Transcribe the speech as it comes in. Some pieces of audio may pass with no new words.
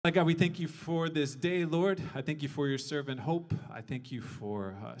God, we thank you for this day, Lord. I thank you for your servant Hope. I thank you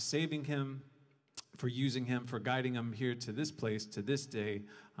for saving him, for using him, for guiding him here to this place, to this day,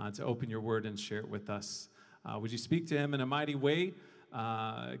 to open your word and share it with us. Would you speak to him in a mighty way?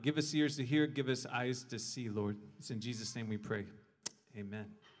 Give us ears to hear, give us eyes to see, Lord. It's in Jesus' name we pray. Amen.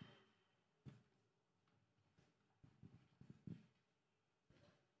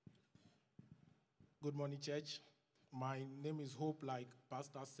 Good morning, church. My name is Hope. Like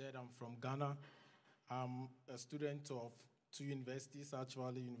Pastor said, I'm from Ghana. I'm a student of two universities,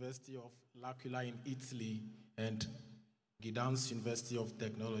 actually, University of L'Aquila in Italy and Gdansk University of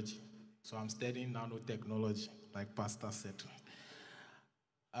Technology. So I'm studying nanotechnology, like Pastor said.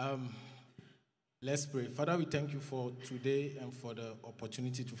 Let's pray. Father, we thank you for today and for the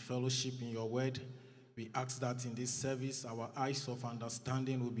opportunity to fellowship in your word. We ask that in this service, our eyes of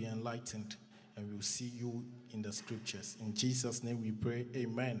understanding will be enlightened and we will see you in the scriptures. In Jesus' name we pray,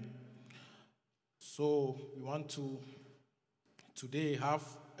 amen. So we want to today have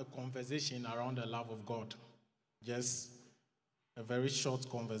a conversation around the love of God. Just a very short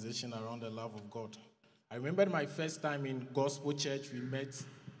conversation around the love of God. I remember my first time in Gospel Church, we met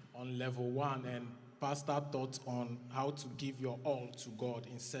on level 1 and Pastor taught on how to give your all to God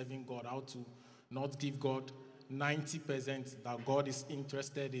in serving God, how to not give God 90%, that God is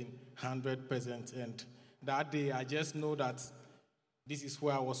interested in 100%. And that day, I just know that this is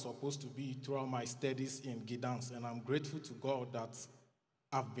where I was supposed to be throughout my studies in Gdansk. And I'm grateful to God that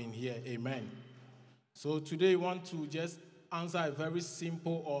I've been here. Amen. So today, I want to just answer a very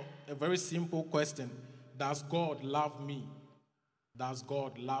simple question. Does God love me? Does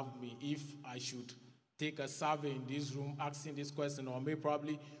God love me? If I should take a survey in this room asking this question, or maybe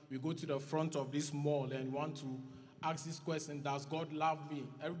probably we go to the front of this mall and want to ask this question, does God love me?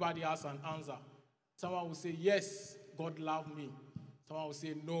 Everybody has an answer. Someone will say, yes, God loves me. Someone will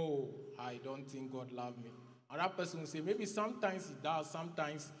say, no, I don't think God loves me. Another person will say, maybe sometimes he does,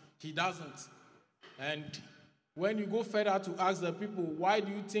 sometimes he doesn't. And when you go further to ask the people, why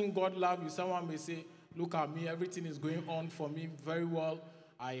do you think God loves you? Someone may say, look at me, everything is going on for me very well.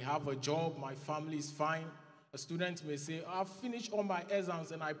 I have a job, my family is fine. A student may say, I've finished all my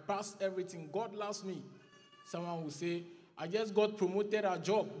exams and I passed everything. God loves me. Someone will say, I just got promoted a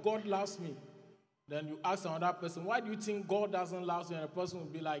job. God loves me. Then you ask another person, why do you think God doesn't love you? And the person will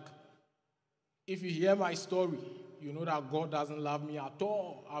be like, if you hear my story, you know that God doesn't love me at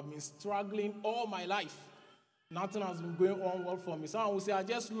all. I've been struggling all my life. Nothing has been going on well for me. Someone will say, I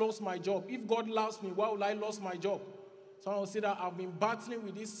just lost my job. If God loves me, why would I lose my job? Someone will say that I've been battling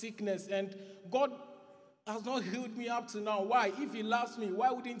with this sickness and God has not healed me up to now. Why? If he loves me,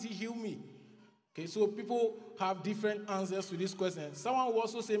 why wouldn't he heal me? Okay, so people have different answers to this question. Someone will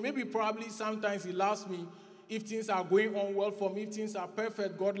also say, maybe probably sometimes he loves me if things are going on well for me. If things are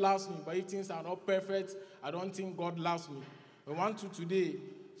perfect, God loves me. But if things are not perfect, I don't think God loves me. We want to today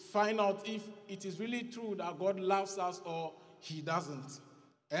find out if it is really true that God loves us or he doesn't.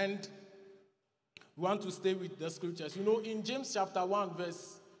 And we want to stay with the scriptures. You know, in James chapter 1,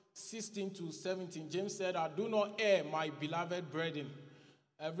 verse 16 to 17, James said, do not err, my beloved brethren.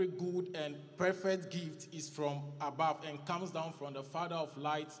 Every good and perfect gift is from above and comes down from the Father of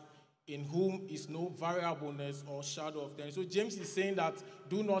lights, in whom is no variableness or shadow of turning. So James is saying that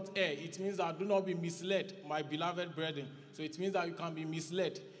do not err. It means that do not be misled, my beloved brethren. So it means that you can be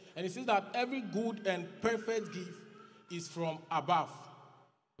misled. And it says that every good and perfect gift is from above.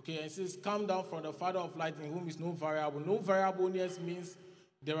 Okay, and it says, come down from the Father of light, in whom is no variable. No variableness means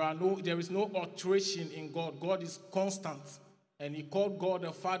there is no alteration in God. God is constant. And he called God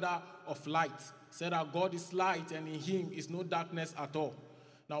the Father of light. Said that God is light, and in him is no darkness at all.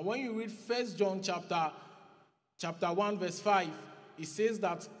 Now, when you read 1 John chapter 1, verse 5, it says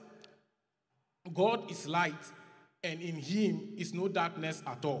that God is light, and in him is no darkness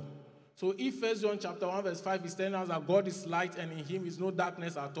at all. So if 1 John chapter 1 verse 5 is telling us that God is light and in him is no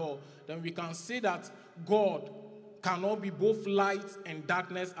darkness at all, then we can say that God cannot be both light and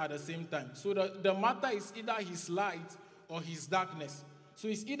darkness at the same time. So the matter is either his light or his darkness. So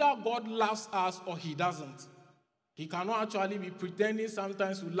it's either God loves us or he doesn't. He cannot actually be pretending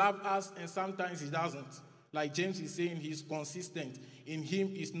sometimes to love us and sometimes he doesn't. Like James is saying, he's consistent. In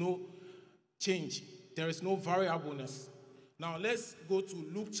him is no change. There is no variableness. Now, let's go to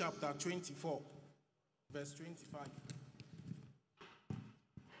Luke chapter 24, verse 25.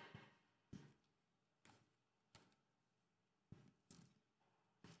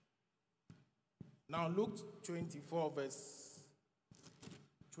 Now, Luke 24, verse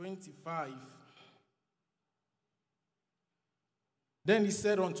 25. Then he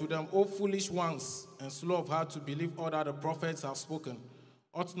said unto them, O foolish ones, and slow of heart to believe all that the prophets have spoken.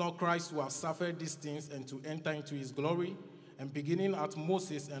 Ought not Christ to have suffered these things and to enter into his glory? And beginning at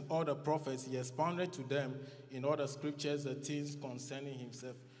Moses and all the prophets, he expounded to them in all the scriptures the things concerning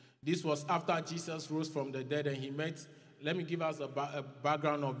himself. This was after Jesus rose from the dead and he met, let me give us a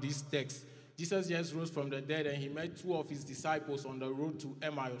background of this text. Jesus just rose from the dead and he met two of his disciples on the road to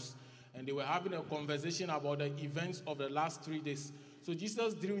Emmaus. And they were having a conversation about the events of the last 3 days. So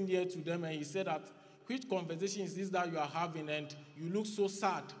Jesus drew near to them and he said that, which conversation is this that you are having and you look so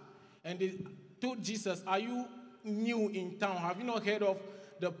sad? And they told Jesus, are you new in town? Have you not heard of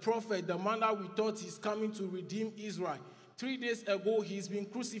the prophet, the man that we thought is coming to redeem Israel? 3 days ago, he's been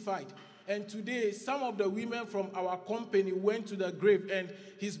crucified. And today, some of the women from our company went to the grave and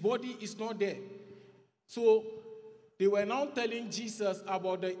his body is not there. So they were now telling Jesus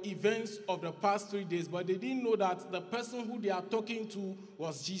about the events of the past 3 days, but they didn't know that the person who they are talking to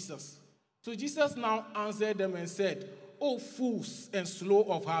was Jesus. So Jesus now answered them and said, "O fools and slow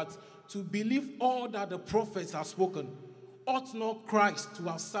of heart, to believe all that the prophets have spoken. Ought not Christ to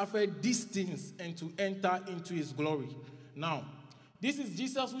have suffered these things and to enter into his glory?" Now, this is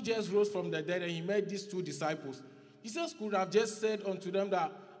Jesus who just rose from the dead and he met these two disciples. Jesus could have just said unto them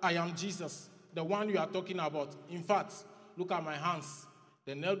that, "I am Jesus, the one you are talking about. In fact, look at my hands.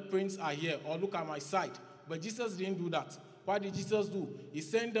 The nail prints are here, or look at my side." But Jesus didn't do that. What did Jesus do? He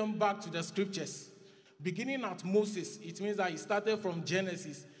sent them back to the scriptures. Beginning at Moses, it means that he started from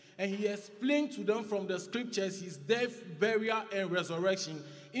Genesis. And he explained to them from the scriptures his death, burial, and resurrection,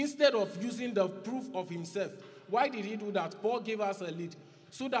 instead of using the proof of himself. Why did he do that? Paul gave us a lead.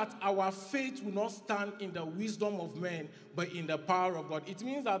 So that our faith will not stand in the wisdom of men, but in the power of God. It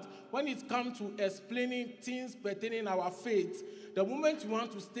means that when it comes to explaining things pertaining our faith, the moment we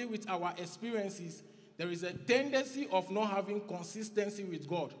want to stay with our experiences, there is a tendency of not having consistency with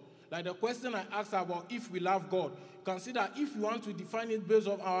God. Like the question I asked about if we love God, consider if you want to define it based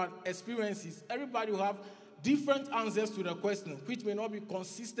on our experiences, everybody will have different answers to the question, which may not be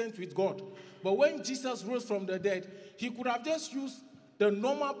consistent with God. But when Jesus rose from the dead, he could have just used the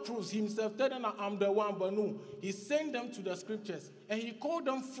normal proofs himself, telling them, "I'm the one," but no. He sent them to the scriptures, and he called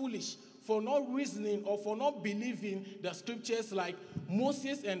them foolish for not reasoning or for not believing the scriptures like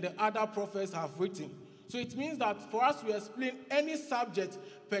Moses and the other prophets have written. So it means that for us to explain any subject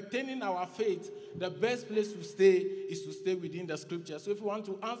pertaining our faith, the best place to stay is to stay within the scriptures. So if you want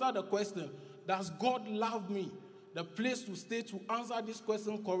to answer the question, does God love me? The place to stay to answer this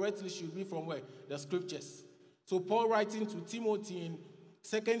question correctly should be from where? The scriptures. So Paul writing to Timothy in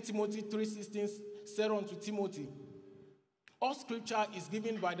 2 Timothy 3:16 said unto Timothy, "All scripture is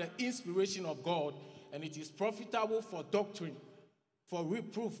given by the inspiration of God, and it is profitable for doctrine, for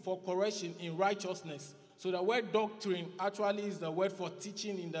reproof, for correction in righteousness." So the word doctrine actually is the word for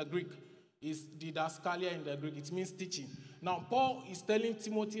teaching in the Greek. It's didaskalia in the Greek. It means teaching. Now, Paul is telling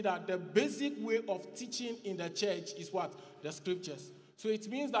Timothy that the basic way of teaching in the church is what? The scriptures. So it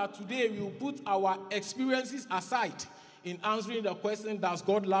means that today we will put our experiences aside in answering the question, does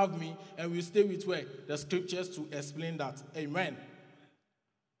God love me? And we'll stay with where? The scriptures to explain that. Amen.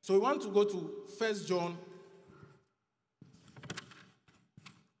 So we want to go to 1 John.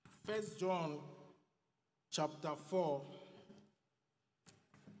 1 John chapter 4,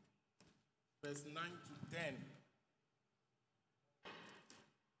 verse 9 to 10.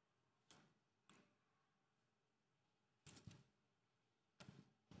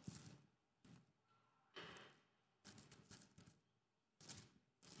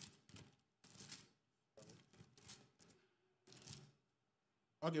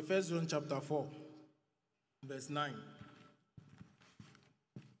 Okay, 1 John chapter 4, verse 9.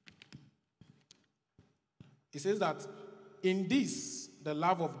 It says that in this the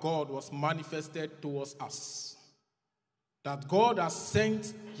love of God was manifested towards us, that God has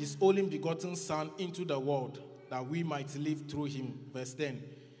sent his only begotten Son into the world that we might live through him. Verse 10.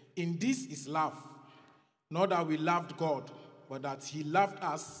 In this is love, not that we loved God, but that he loved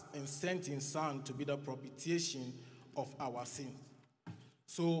us and sent his Son to be the propitiation of our sins.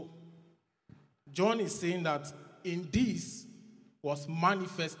 So John is saying that in this was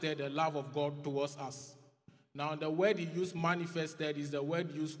manifested the love of God towards us. Now, the word he used, manifested, is the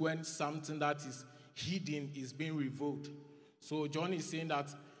word used when something that is hidden is being revealed. So John is saying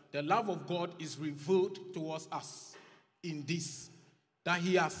that the love of God is revealed towards us in this, that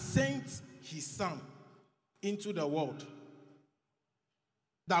he has sent his Son into the world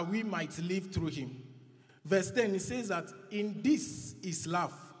that we might live through him. Verse 10, it says that in this is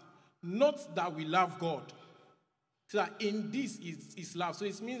love, not that we love God. So that in this is love. So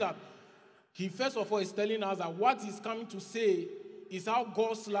it means that he first of all is telling us that what he's coming to say is how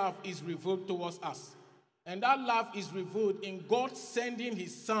God's love is revealed towards us. And that love is revealed in God sending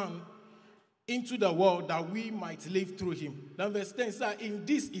his Son into the world that we might live through him. Then verse 10 says, in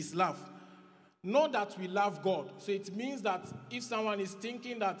this is love. Not that we love God. So it means that if someone is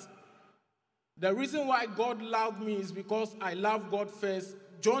thinking that the reason why God loved me is because I love God first,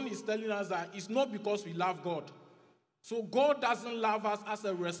 John is telling us that it's not because we love God. So God doesn't love us as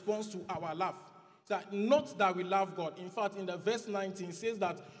a response to our love. So not that we love God. In fact, in the verse 19, it says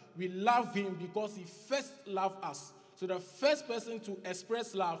that we love him because he first loved us. So the first person to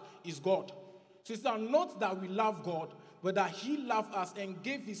express love is God. So it's not that we love God, but that he loved us and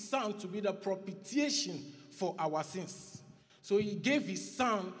gave his Son to be the propitiation for our sins. So he gave his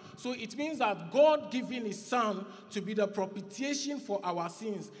Son. So it means that God giving his Son to be the propitiation for our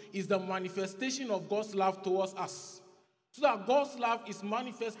sins is the manifestation of God's love towards us. So that God's love is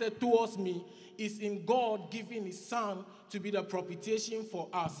manifested towards me is in God giving his Son to be the propitiation for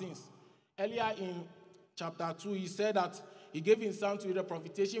our sins. Earlier in chapter 2, he said that he gave his Son to be the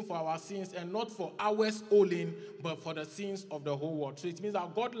propitiation for our sins, and not for ours only, but for the sins of the whole world. So it means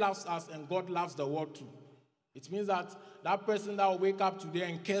that God loves us and God loves the world too. It means that that person that will wake up today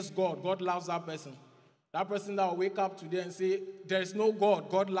and curse God, God loves that person. That person that will wake up today and say, there is no God,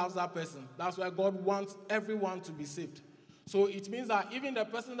 God loves that person. That's why God wants everyone to be saved. So it means that even the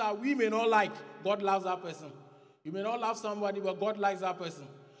person that we may not like, God loves that person. You may not love somebody, but God likes that person.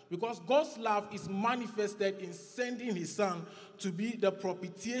 Because God's love is manifested in sending his Son to be the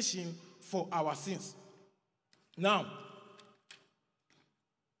propitiation for our sins. Now,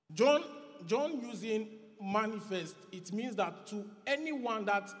 John using manifest, it means that to anyone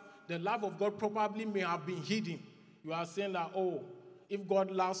that the love of God probably may have been hidden, you are saying that, oh, if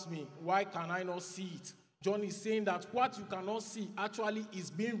God loves me, why can I not see it? John is saying that what you cannot see actually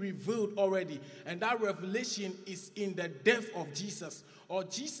is being revealed already. And that revelation is in the death of Jesus. Or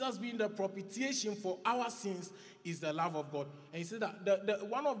Jesus being the propitiation for our sins is the love of God. And he said that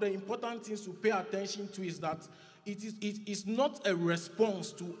one of the important things to pay attention to is that it is not a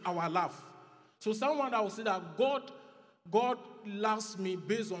response to our love. So someone that will say that God loves me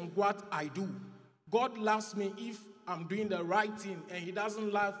based on what I do. God loves me if I'm doing the right thing, and he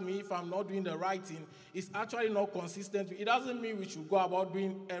doesn't love me if I'm not doing the right thing. It's actually not consistent. It doesn't mean we should go about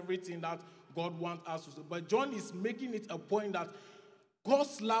doing everything that God wants us to do. But John is making it a point that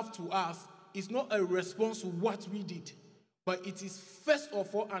God's love to us is not a response to what we did, but it is first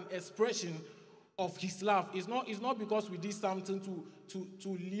of all an expression of his love. It's not because we did something to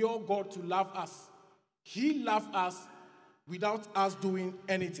lure God to love us. He loved us without us doing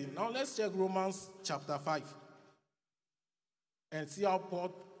anything. Now let's check Romans chapter 5 and see how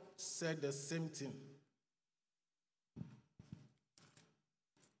Paul said the same thing.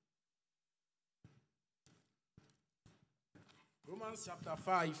 Romans chapter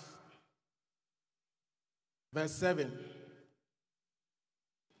 5, verse 7.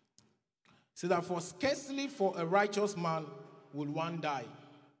 Says that for scarcely for a righteous man will one die.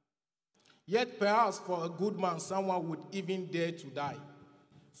 Yet perhaps for a good man someone would even dare to die.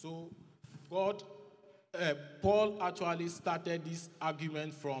 So Paul actually started this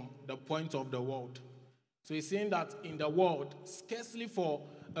argument from the point of the world. So he's saying that in the world, scarcely for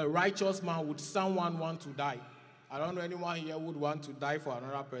a righteous man would someone want to die. I don't know anyone here would want to die for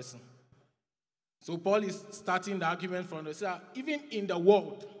another person. So Paul is starting the argument from the side. Even in the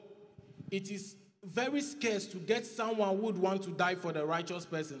world, it is very scarce to get someone who would want to die for the righteous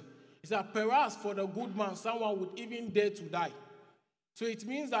person. He said, perhaps for the good man, someone would even dare to die. So it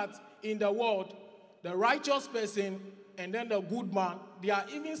means that in the world, the righteous person and then the good man, they are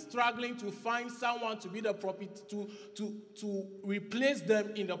even struggling to find someone to be the property, to replace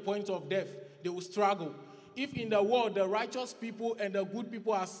them in the point of death. They will struggle. If in the world the righteous people and the good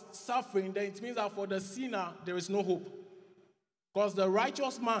people are suffering, then it means that for the sinner, there is no hope. Because the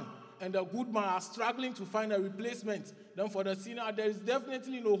righteous man and the good man are struggling to find a replacement. Then for the sinner, there is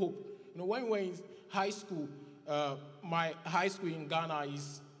definitely no hope. You know, when we were in high school, my high school in Ghana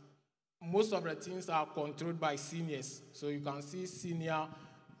is, most of the things are controlled by seniors. So you can see senior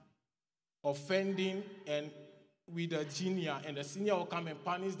offending and with the junior, and the senior will come and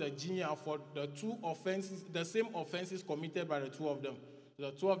punish the junior for the two offenses, the same offenses committed by the two of them. So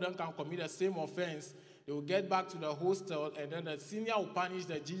the two of them can commit the same offense. They will get back to the hostel, and then the senior will punish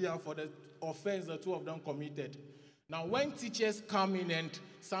the junior for the offense the two of them committed. Now, when teachers come in and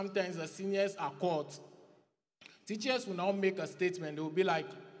sometimes the seniors are caught, teachers will now make a statement. They will be like,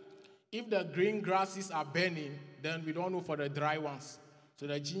 if the green grasses are burning, then we don't know for the dry ones. So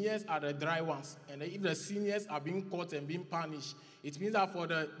the juniors are the dry ones. And if the seniors are being caught and being punished, it means that for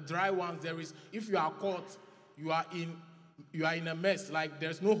the dry ones, if you are caught, you are in a mess. Like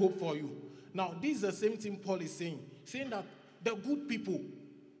there's no hope for you. Now, this is the same thing Paul is saying that the good people,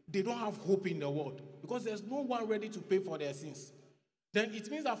 they don't have hope in the world because there's no one ready to pay for their sins. Then it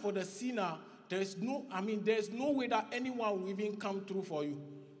means that for the sinner, there's no way that anyone will even come through for you.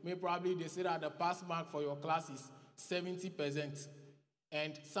 Maybe probably they say that the pass mark for your class is 70%,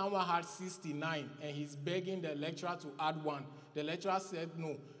 and someone had 69, and he's begging the lecturer to add 1. The lecturer said,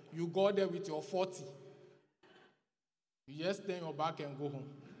 no, you go there with your 40. You just turn your back and go home.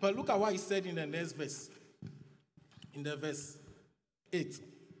 But look at what he said in the next verse. In the verse 8.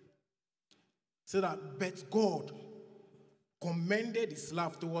 So that, but God commended his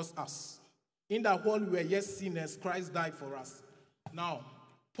love towards us. In that while we were yet sinners, Christ died for us. Now,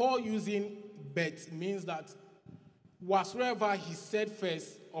 Paul using but means that whatsoever he said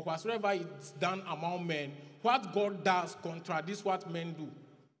first, or whatsoever is done among men, what God does contradicts what men do.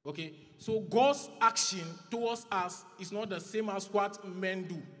 Okay? So God's action towards us is not the same as what men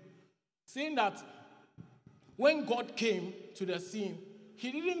do. Saying that when God came to the scene,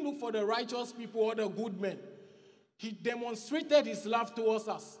 he didn't look for the righteous people or the good men. He demonstrated his love towards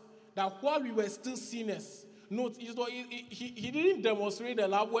us. That while we were still sinners, note, he didn't demonstrate the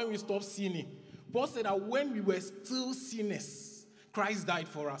love when we stopped sinning. Paul said that when we were still sinners, Christ died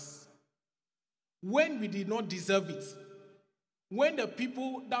for us. When we did not deserve it. When the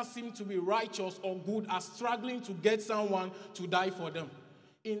people that seem to be righteous or good are struggling to get someone to die for them.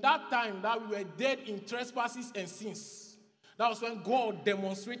 In that time that we were dead in trespasses and sins. That was when God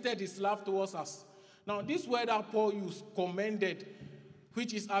demonstrated his love towards us. Now this word that Paul used, commended,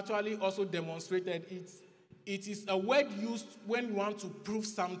 which is actually also demonstrated, it is a word used when you want to prove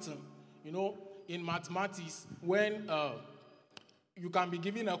something. You know, in mathematics, when you can be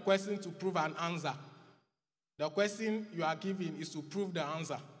given a question to prove an answer. The question you are given is to prove the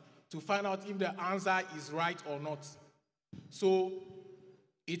answer, to find out if the answer is right or not. So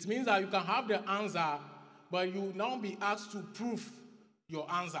it means that you can have the answer, but you now be asked to prove your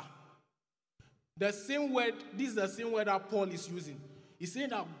answer. The same word, this is the same word that Paul is using. He's saying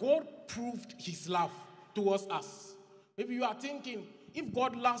that God proved his love towards us. Maybe you are thinking, if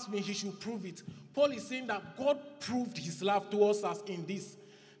God loves me, he should prove it. Paul is saying that God proved his love towards us in this,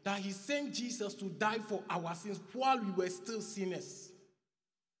 that he sent Jesus to die for our sins while we were still sinners.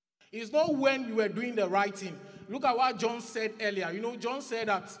 It's not when we were doing the right thing. Look at what John said earlier. You know, John said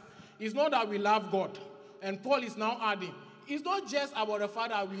that it's not that we love God. And Paul is now adding, it's not just about the fact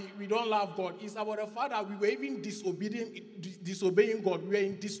that we don't love God. It's about the fact that we were even disobeying God. We were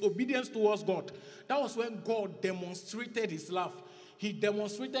in disobedience towards God. That was when God demonstrated his love. He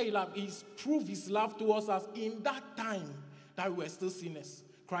demonstrated his love. He proved his love towards us in that time that we were still sinners.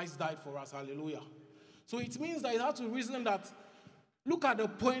 Christ died for us. Hallelujah. So it means that you have to reason that, look at the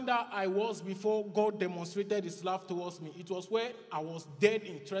point that I was before God demonstrated his love towards me. It was where I was dead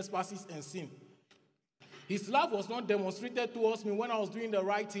in trespasses and sin. His love was not demonstrated towards me when I was doing the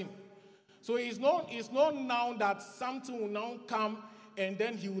right thing. So it's not now that something will now come and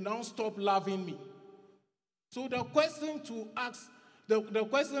then he will now stop loving me. So the question to ask,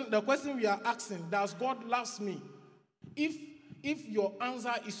 the question we are asking, does God love me? If your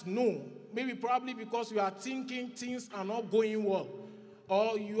answer is no, maybe probably because you are thinking things are not going well,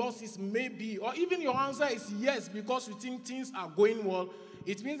 or yours is maybe, or even your answer is yes because you think things are going well,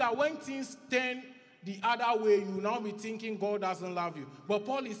 it means that when things turn the other way, you will now be thinking God doesn't love you. But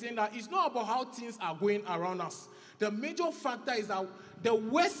Paul is saying that it's not about how things are going around us. The major factor is that the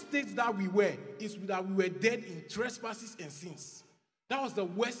worst state that we were is that we were dead in trespasses and sins. That was the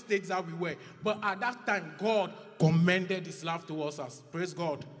worst state that we were. But at that time, God commended his love towards us. Praise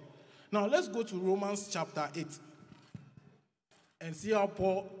God. Now, let's go to Romans chapter 8 and see how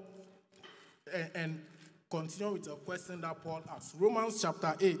Paul, and continue with a question that Paul asked. Romans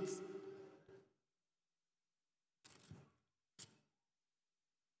chapter 8.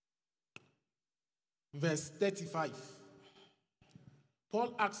 Verse 35.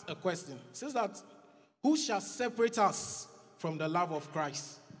 Paul asks a question. He says that, who shall separate us from the love of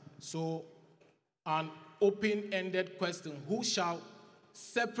Christ? So, an open-ended question. Who shall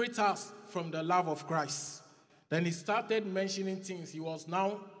separate us from the love of Christ? Then he started mentioning things. He was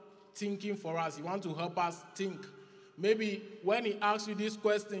now thinking for us. He wants to help us think. Maybe when he asks you this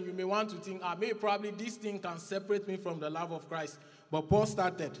question, you may want to think, maybe probably this thing can separate me from the love of Christ. But Paul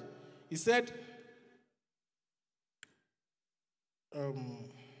started. He said,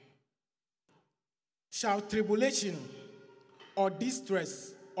 shall tribulation or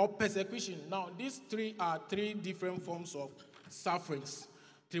distress or persecution. Now, these three are three different forms of sufferings.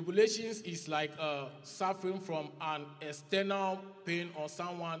 Tribulations is like suffering from an external pain or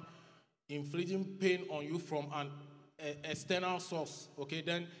someone inflicting pain on you from an external source, okay,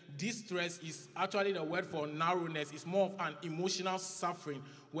 then distress is actually the word for narrowness. It's more of an emotional suffering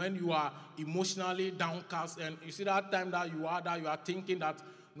when you are emotionally downcast, and you see that time that you are thinking that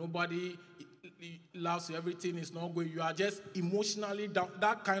nobody loves you, everything is not going, you are just emotionally down,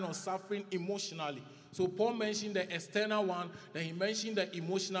 that kind of suffering emotionally. So Paul mentioned the external one, then he mentioned the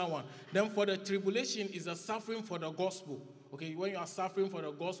emotional one. Then for the tribulation is a suffering for the gospel. Okay, when you are suffering for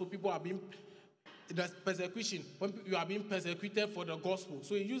the gospel, people are being, the persecution, when you are being persecuted for the gospel.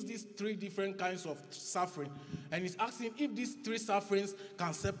 So he used these three different kinds of suffering. And he's asking if these three sufferings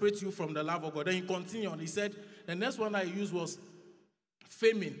can separate you from the love of God. Then he continued. He said, the next one I used was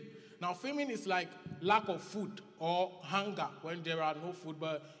famine. Now, famine is like lack of food or hunger when there are no food.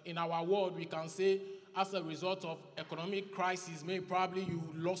 But in our world, we can say as a result of economic crisis, maybe probably you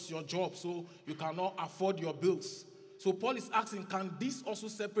lost your job, so you cannot afford your bills. So Paul is asking, can this also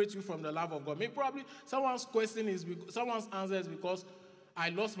separate you from the love of God? Maybe probably someone's answer is because I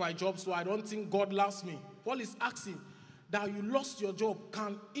lost my job, so I don't think God loves me. Paul is asking that you lost your job,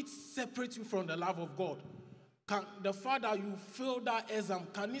 can it separate you from the love of God? Can the fact that you failed that exam,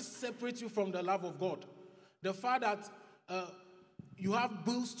 can it separate you from the love of God? The fact that you have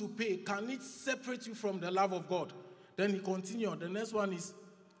bills to pay, can it separate you from the love of God? Then he continued. The next one is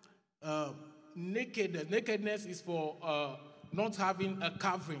nakedness. Nakedness is for not having a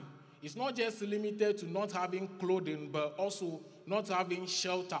covering. It's not just limited to not having clothing, but also not having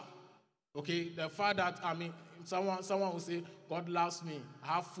shelter. Okay, the fact that, someone will say, God loves me,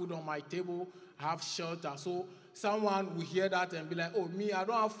 I have food on my table, I have shelter. So someone will hear that and be like, oh, me, I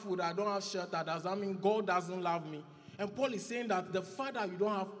don't have food, I don't have shelter. Does that mean God doesn't love me? And Paul is saying that the fact that you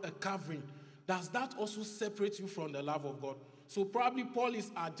don't have a covering, does that also separate you from the love of God? So probably Paul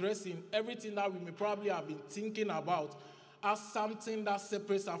is addressing everything that we may probably have been thinking about as something that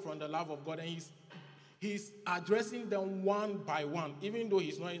separates us from the love of God. And he's addressing them one by one, even though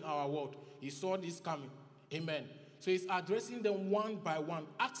he's not in our world. He saw this coming. Amen. So he's addressing them one by one,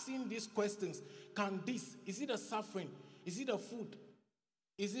 asking these questions. Can this, is it the suffering? Is it the food?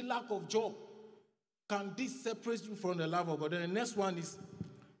 Is it lack of job? Can this separate you from the love of God? And the next one is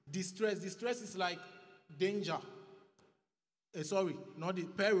distress. Distress is like danger. Not the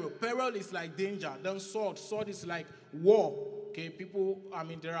peril. Peril is like danger. Then sword. Sword is like war. Okay, people,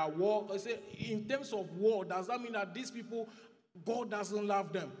 there are war. I say, in terms of war, does that mean that these people, God doesn't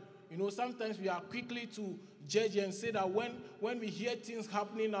love them? Sometimes we are quickly to judge and say that when we hear things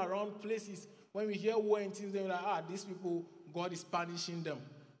happening around places, when we hear war and things, they're like, these people, God is punishing them.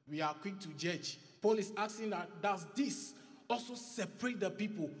 We are quick to judge. Paul is asking that, does this also separate the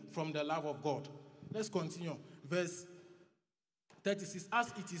people from the love of God? Let's continue. Verse 36,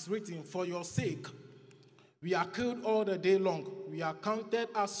 as it is written, for your sake, we are killed all the day long. We are counted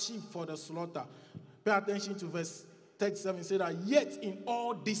as sheep for the slaughter. Pay attention to verse 37. Say that, yet in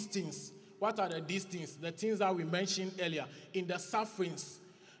all these things, what are these things? The things that we mentioned earlier. In the sufferings,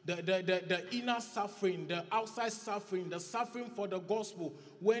 the inner suffering, the outside suffering, the suffering for the gospel,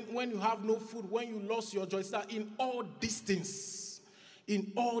 when you have no food, when you lost your joy, it's that in all these things,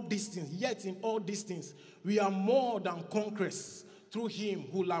 yet in all these things, we are more than conquerors through him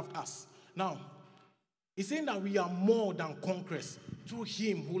who loved us. Now, he's saying that we are more than conquerors through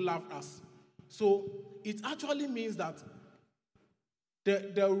him who loved us. So it actually means that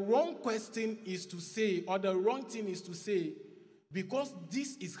the wrong question is to say, or the wrong thing is to say, because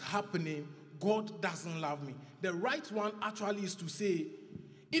this is happening, God doesn't love me. The right one actually is to say,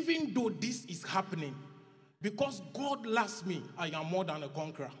 even though this is happening, because God loves me, I am more than a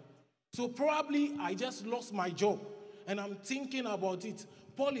conqueror. So probably I just lost my job, and I'm thinking about it.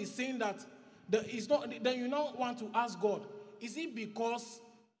 Paul is saying that then you now want to ask God, is it because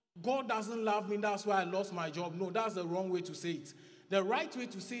God doesn't love me, that's why I lost my job? No, that's the wrong way to say it. The right way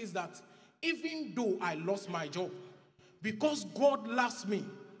to say is that even though I lost my job, because God loves me,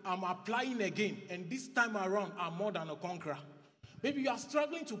 I'm applying again, and this time around, I'm more than a conqueror. Maybe you are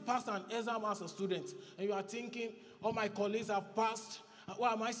struggling to pass an exam as a student, and you are thinking, all my colleagues have passed.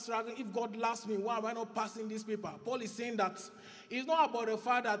 Why am I struggling? If God loves me, why am I not passing this paper? Paul is saying that it's not about the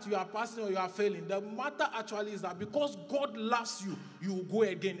fact that you are passing or you are failing. The matter actually is that because God loves you, you will go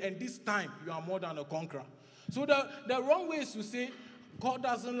again, and this time, you are more than a conqueror. So the wrong way is to say, God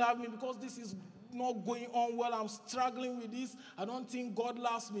doesn't love me because this is not going on well, I'm struggling with this, I don't think God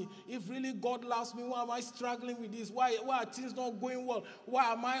loves me. If really God loves me, why am I struggling with this? Why are things not going well?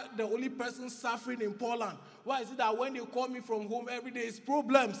 Why am I the only person suffering in Poland? Why is it that when they call me from home every day, it's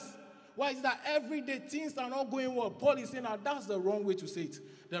problems? Why is it that every day things are not going well? Paul is saying that that's the wrong way to say it.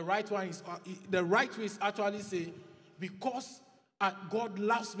 The right way is actually say, because God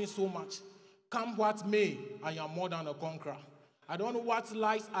loves me so much, Come what may, I am more than a conqueror. I don't know what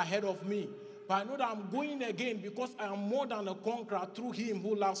lies ahead of me, but I know that I'm going again because I am more than a conqueror through him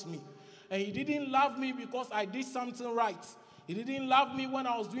who loves me. And he didn't love me because I did something right. He didn't love me when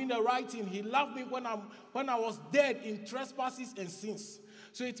I was doing the right thing. He loved me when I was dead in trespasses and sins.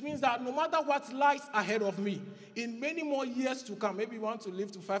 So it means that no matter what lies ahead of me, in many more years to come, maybe you want to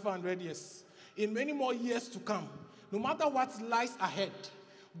live to 500 years, in many more years to come, no matter what lies ahead,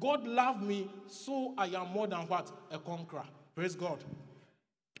 God loved me, so I am more than what? A conqueror. Praise God.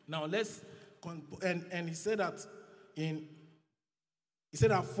 Now let's, and he said that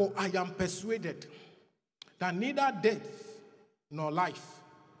for I am persuaded that neither death nor life.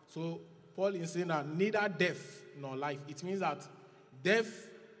 So Paul is saying that neither death nor life. It means that death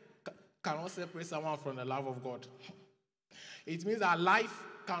cannot separate someone from the love of God. It means that life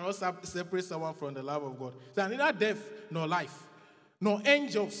cannot separate someone from the love of God. So neither death nor life, nor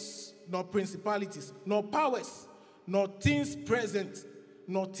angels, nor principalities, nor powers, nor things present,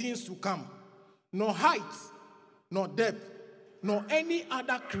 nor things to come, nor height, nor depth, nor any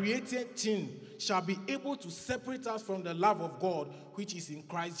other created thing shall be able to separate us from the love of God, which is in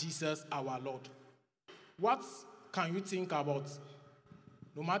Christ Jesus our Lord. What can you think about?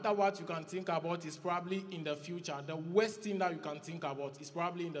 No matter what you can think about is probably in the future. The worst thing that you can think about is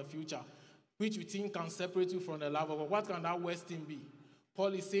probably in the future, which you think can separate you from the love of God. What can that worst thing be?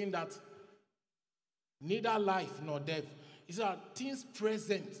 Paul is saying that neither life nor death. It's that things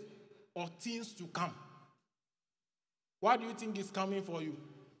present or things to come. What do you think is coming for you?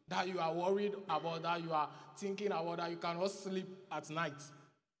 That you are worried about, that you are thinking about, that you cannot sleep at night?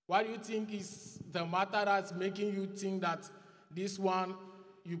 What do you think is the matter that's making you think that this one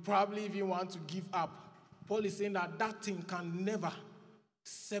you probably even want to give up? Paul is saying that that thing can never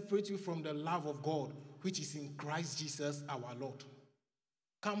separate you from the love of God, which is in Christ Jesus our Lord.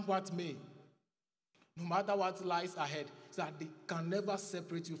 Come what may, no matter what lies ahead, so that they can never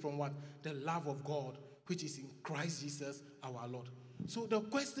separate you from what? The love of God, which is in Christ Jesus our Lord. So the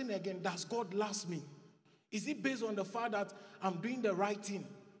question again, does God love me? Is it based on the fact that I'm doing the right thing?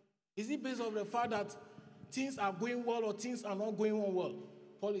 Is it based on the fact that things are going well or things are not going on well?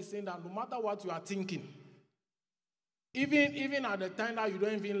 Paul is saying that no matter what you are thinking, even at the time that you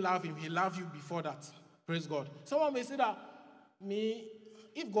don't even love him, he loved you before that. Praise God. Someone may say that,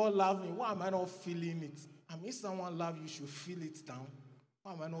 if God loves me, why am I not feeling it? I mean, if someone loves you, you should feel it down.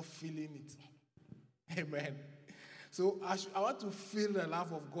 Why am I not feeling it? Amen. So I want to feel the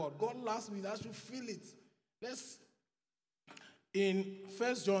love of God. God loves me, I should feel it. Let's, in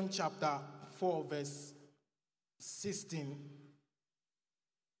 1 John chapter 4, verse 16.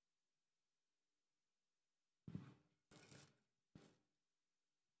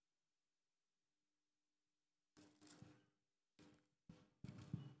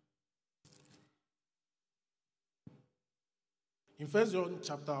 In 1 John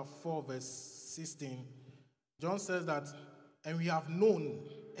chapter 4, verse 16, John says that, and we have known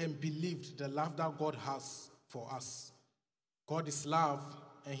and believed the love that God has for us. God is love,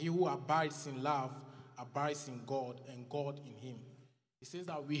 and he who abides in love abides in God, and God in him. He says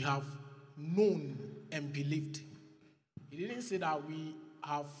that we have known and believed. He didn't say that we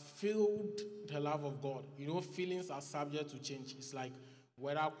have felt the love of God. You know, feelings are subject to change. It's like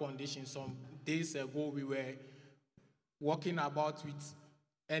weather conditions. Some days ago, we were walking about with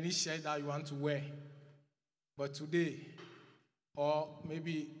any shirt that you want to wear. But today, or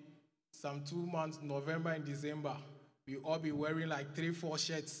maybe some 2 months, November and December, we all be wearing like 3-4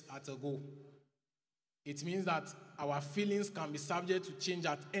 shirts at a go. It means that our feelings can be subject to change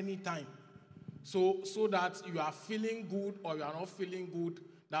at any time. So that you are feeling good or you are not feeling good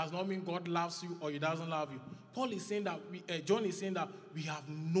does not mean God loves you or he doesn't love you. Paul is saying that, John is saying that we have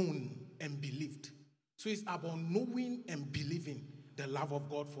known and believed. So it's about knowing and believing the love of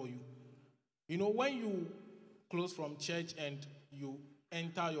God for you. You know, when you close from church and you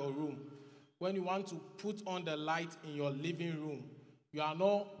enter your room, when you want to put on the light in your living room, you are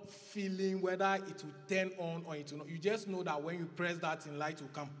not feeling whether it will turn on or it will not. You just know that when you press that, in light will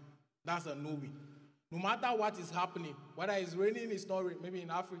come. That's a knowing. No matter what is happening, whether it's raining, it's not raining. Maybe in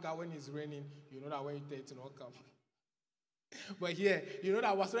Africa, when it's raining, you know that when you turn, it will not come. But here, you know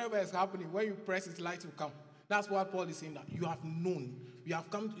that whatsoever is happening, when you press it, light will come. That's what Paul is saying, that you have known. You have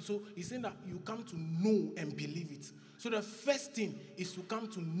come to, so he's saying that you come to know and believe it. So the first thing is to come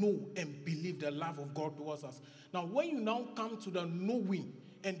to know and believe the love of God towards us. Now, when you now come to the knowing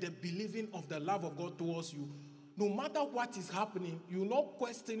and the believing of the love of God towards you, no matter what is happening, you will not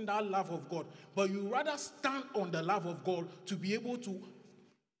question that love of God, but you rather stand on the love of God to be able to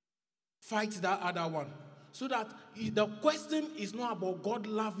fight that other one. So that the question is not about God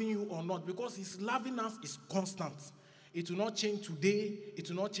loving you or not, because his loving us is constant. It will not change today, it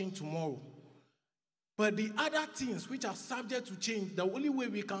will not change tomorrow. But the other things which are subject to change, the only way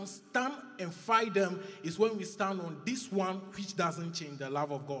we can stand and fight them is when we stand on this one which doesn't change, the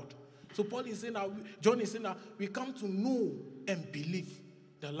love of God. So Paul is saying that, John is saying that we come to know and believe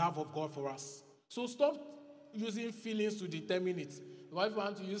the love of God for us. So stop using feelings to determine it. If you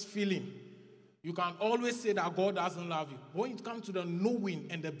want to use feeling, you can always say that God doesn't love you. When it comes to the knowing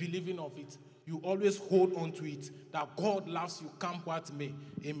and the believing of it, you always hold on to it, that God loves you, come what may.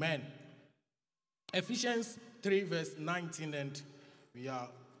 Amen. Ephesians 3 verse 19, and we are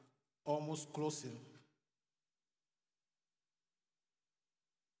almost closing.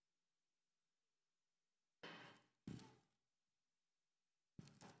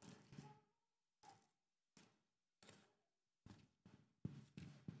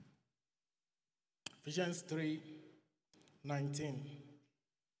 Ephesians 3, 19.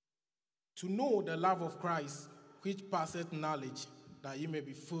 To know the love of Christ, which passeth knowledge, that ye may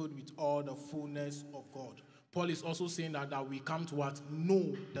be filled with all the fullness of God. Paul is also saying that we come to what?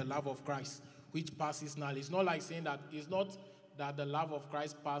 Know the love of Christ, which passes knowledge. It's not like saying that, it's not that the love of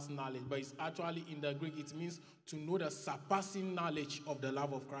Christ passes knowledge, but it's actually in the Greek, it means to know the surpassing knowledge of the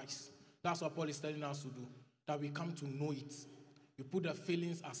love of Christ. That's what Paul is telling us to do, that we come to know it. We put the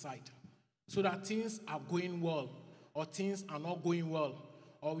feelings aside, so that things are going well, or things are not going well,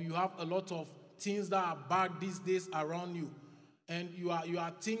 or you have a lot of things that are bad these days around you, and you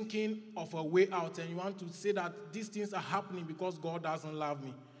are thinking of a way out, and you want to say that these things are happening because God doesn't love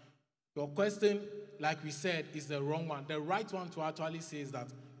me. Your question, like we said, is the wrong one. The right one to actually say is that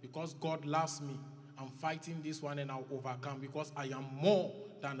because God loves me, I'm fighting this one and I'll overcome, because I am more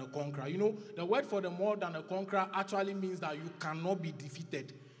than a conqueror. You know, the word for the more than a conqueror actually means that you cannot be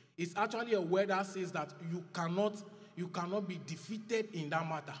defeated. It's actually a word that says that you cannot be defeated in that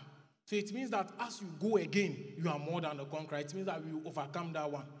matter. So it means that as you go again, you are more than a conqueror. It means that you overcome that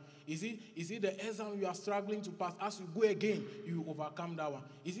one. Is it the exam you are struggling to pass? As you go again, you overcome that one.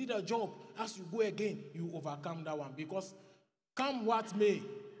 Is it the job? As you go again, you overcome that one. Because come what may,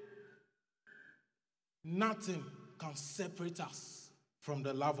 nothing can separate us from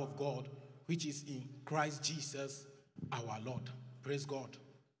the love of God, which is in Christ Jesus our Lord. Praise God.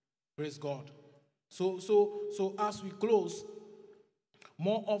 Praise God. So as we close,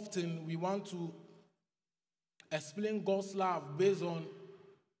 more often we want to explain God's love based on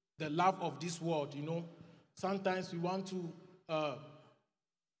the love of this world. You know, sometimes we want to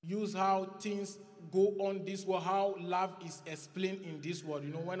use how things go on this world, how love is explained in this world.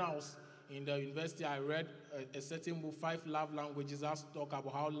 You know, when I was in the university, I read a certain book, 5 Love Languages, that talk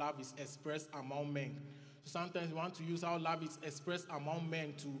about how love is expressed among men. So sometimes we want to use how love is expressed among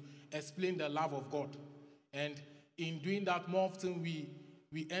men to explain the love of God. And in doing that, more often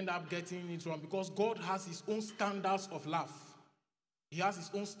we end up getting it wrong, because God has his own standards of love. He has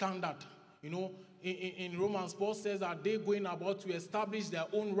his own standard. You know, in Romans, Paul says that they going about to establish their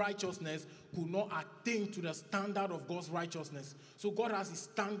own righteousness could not attain to the standard of God's righteousness. So God has his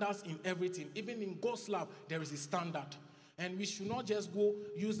standards in everything. Even in God's love, there is a standard. And we should not just go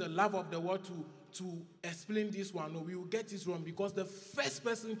use the love of the world to explain this one. No, we will get this wrong, because the first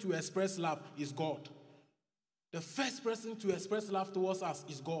person to express love is God. The first person to express love towards us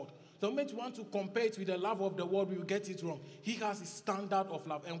is God. The moment you want to compare it with the love of the world, we will get it wrong. He has his standard of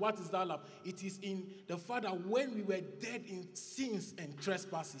love. And what is that love? It is in the fact that when we were dead in sins and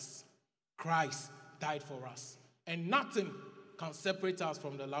trespasses, Christ died for us. And nothing can separate us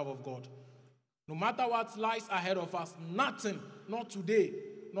from the love of God. No matter what lies ahead of us, nothing, not today,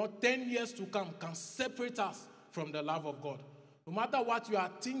 not 10 years to come, can separate us from the love of God. No matter what you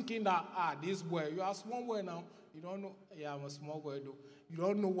are thinking that, this boy, you are a small boy now, you don't know, yeah, I'm a small boy though. You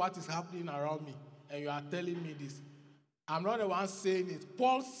don't know what is happening around me, and you are telling me this. I'm not the one saying it.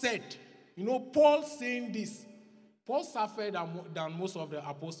 Paul said, you know, Paul saying this. Paul suffered than most of the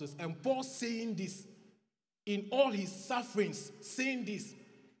apostles, and Paul saying this in all his sufferings, saying this.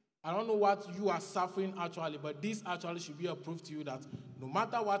 I don't know what you are suffering actually, but this actually should be a proof to you that no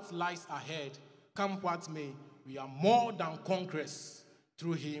matter what lies ahead, come what may, we are more than conquerors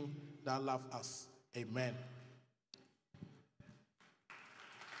through him that loved us. Amen.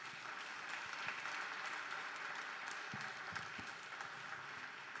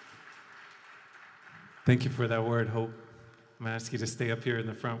 Thank you for that word, Hope. I'm going to ask you to stay up here in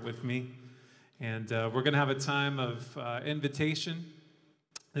the front with me. And we're going to have a time of invitation.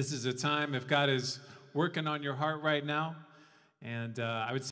 This is a time, if God is working on your heart right now, and I would say